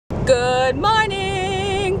Good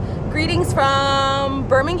morning! Greetings from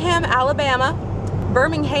Birmingham, Alabama.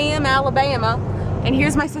 And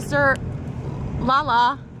here's my sister,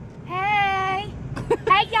 Lala. Hey!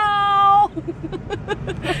 Hey, y'all!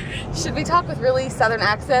 Should we talk with really southern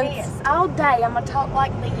accents? Yes, all day I'm gonna talk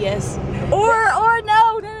like this. Or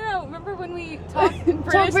no. Remember when we talked in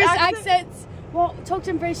British accents? Well, talked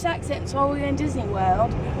in British accents while we were in Disney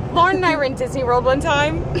World. Lauren and I were in Disney World one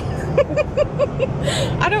time.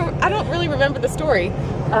 I don't really remember the story.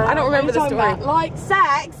 I don't remember the story. Like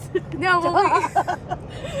sex? No, well,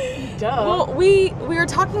 Duh. well, we were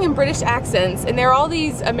talking in British accents, and there are all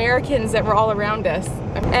these Americans that were all around us.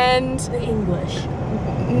 And The English.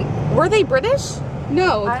 were they British?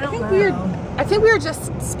 No, I don't know. I think we were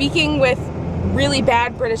just speaking with really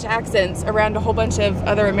bad British accents around a whole bunch of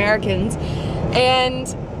other Americans. And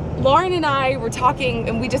Lauren and I were talking,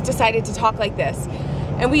 and we just decided to talk like this.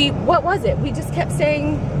 And what was it? We just kept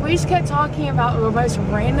saying... We just kept talking about the most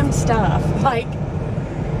random stuff. Like,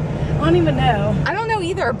 I don't even know. I don't know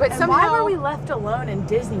either, but And somehow... why were we left alone in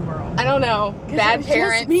Disney World? I don't know. Bad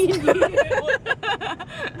parents. Me and you.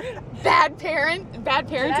 Bad parenting.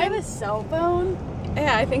 Did I have a cell phone?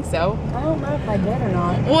 Yeah, I think so. I don't know if I did or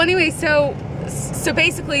not. Well, anyway, so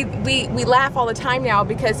basically we laugh all the time now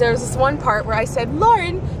because there was this one part where I said,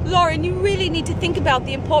 Lauren, you really need to think about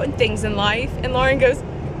the important things in life. And Lauren goes,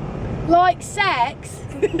 like sex?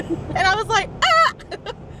 and I was like,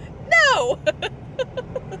 no.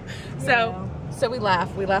 So we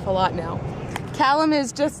laugh a lot now. Callum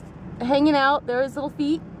is just hanging out. There are his little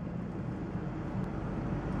feet.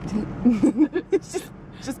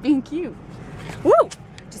 just being cute. Woo!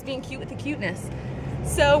 Just being cute with the cuteness.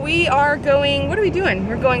 So we are going, what are we doing?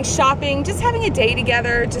 We're going shopping, just having a day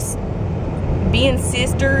together, just being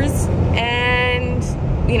sisters, and,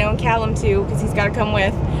 you know, and Callum too, because he's got to come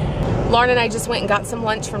with. Lauren and I just went and got some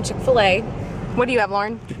lunch from Chick-fil-A. What do you have,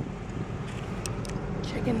 Lauren?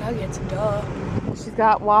 Chicken nuggets, duh. She's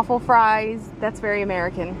got waffle fries. That's very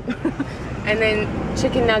American. And then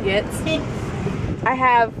chicken nuggets.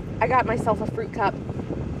 I got myself a fruit cup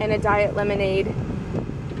and a diet lemonade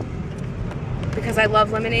because I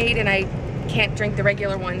love lemonade and I can't drink the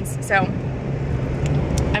regular ones. So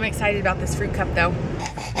I'm excited about this fruit cup though.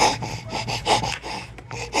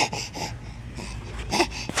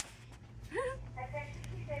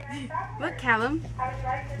 Look, Callum. I would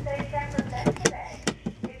like to say 10% today.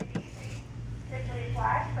 It's easy. Simply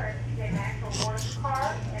apply for a TJ Maxx Rewards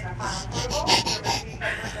card and a final approval. You'll receive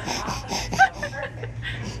 10% off and it's perfect.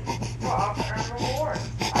 We'll also earn rewards.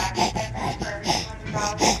 5% back for every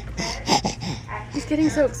 $200 He's getting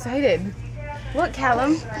so excited. Look,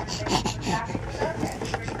 Callum.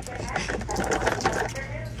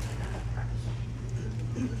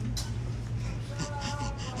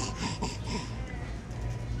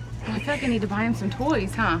 I feel like I need to buy him some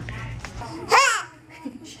toys, huh?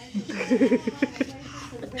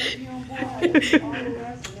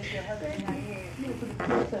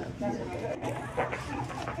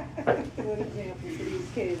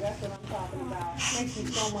 That's what I'm talking about. Thank you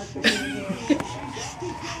so much for being here.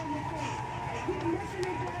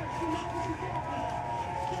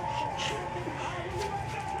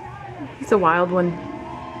 He's a wild one.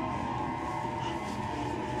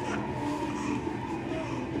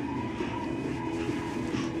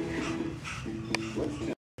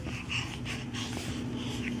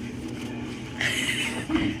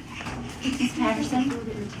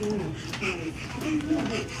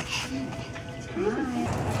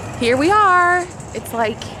 Here we are. It's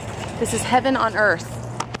like, this is heaven on earth.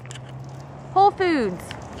 Whole Foods.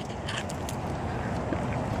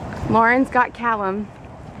 Lauren's got Callum.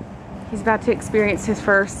 He's about to experience his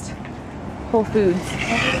first Whole Foods.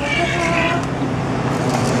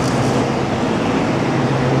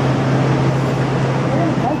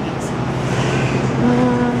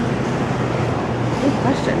 Good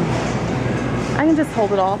question. I can just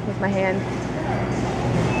hold it off with my hand.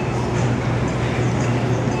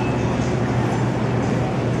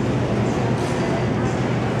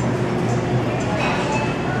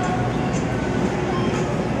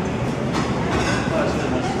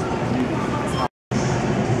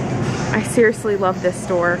 I seriously love this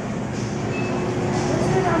store.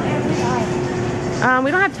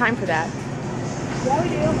 We don't have time for that. Yeah, we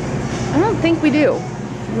do. I don't think we do.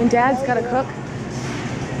 When Dad's got to cook.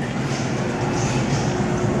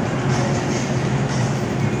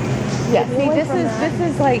 Yeah, see, this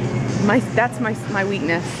is like that's my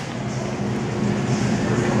weakness.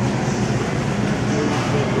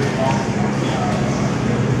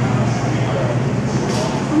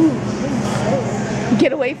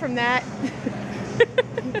 Get away from that.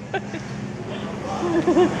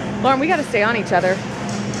 Lauren, we gotta stay on each other.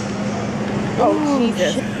 Oh,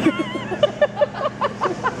 Jesus.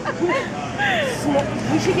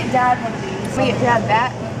 We should get Dad one of these. We get Dad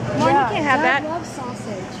that. Lauren, Yeah, you can't have Dad that. loves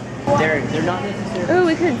sausage. They're not necessarily. Oh,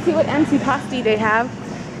 we could see what antipasti they have.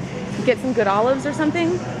 Get some good olives or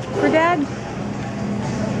something for Dad.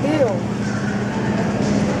 Ew.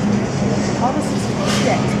 All this is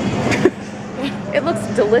shit. It looks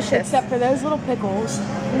delicious. Except for those little pickles.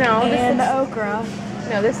 No, And this the looks, okra.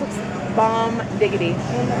 no, this looks bomb diggity.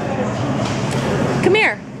 Come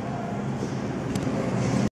here.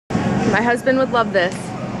 My husband would love this.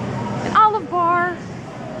 An Olive Bar.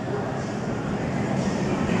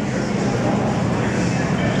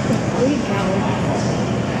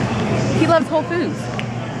 He loves Whole Foods.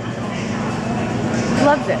 He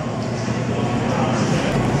loves it.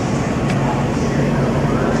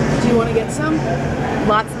 Do you want to get some?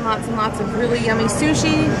 Lots and lots and lots of really yummy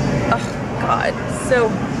sushi. Oh God, so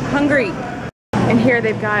hungry. And here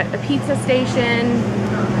they've got a pizza station,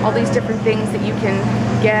 all these different things that you can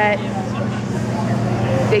get.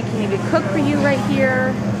 They can even cook for you right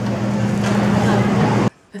here.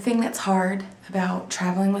 The thing that's hard about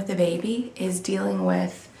traveling with a baby is dealing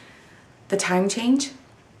with the time change.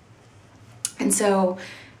 And so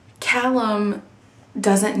Callum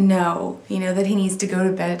doesn't know, that he needs to go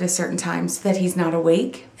to bed at a certain time so that he's not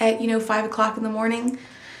awake at, 5 o'clock in the morning.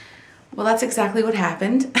 Well, that's exactly what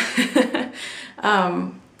happened.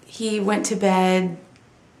 He went to bed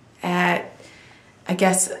at, I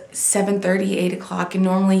guess, 7:30, 8 o'clock, and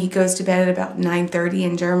normally he goes to bed at about 9:30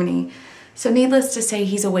 in Germany. So needless to say,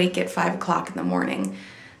 he's awake at 5 o'clock in the morning.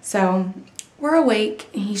 So we're awake,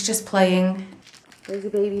 and he's just playing. There's a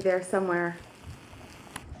baby there somewhere.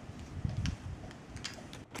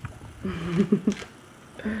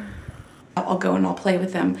 I'll go and I'll play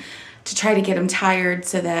with him to try to get him tired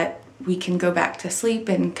so that we can go back to sleep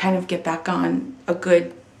and kind of get back on a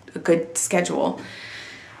good schedule.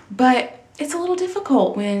 But it's a little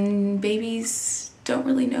difficult when babies don't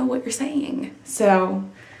really know what you're saying. So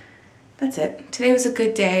that's it. Today was a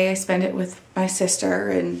good day. I spent it with my sister,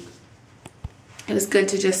 and it was good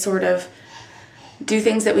to just sort of do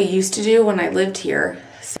things that we used to do when I lived here.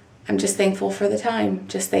 So I'm just thankful for the time,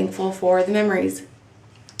 just thankful for the memories.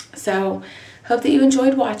 So hope that you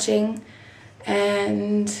enjoyed watching,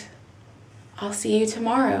 and I'll see you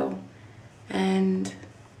tomorrow. And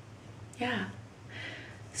yeah,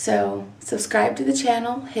 so subscribe to the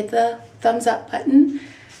channel, hit the thumbs up button,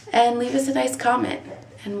 and leave us a nice comment,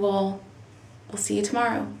 and we'll see you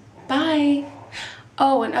tomorrow. Bye.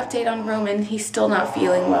 Oh, an update on Roman. He's still not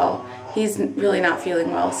feeling well. He's really not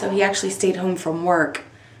feeling well, so he actually stayed home from work,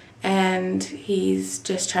 and he's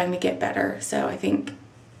just trying to get better. So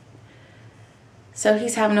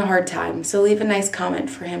he's having a hard time. So leave a nice comment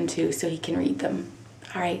for him too so he can read them.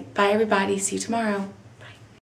 All right, bye everybody. See you tomorrow.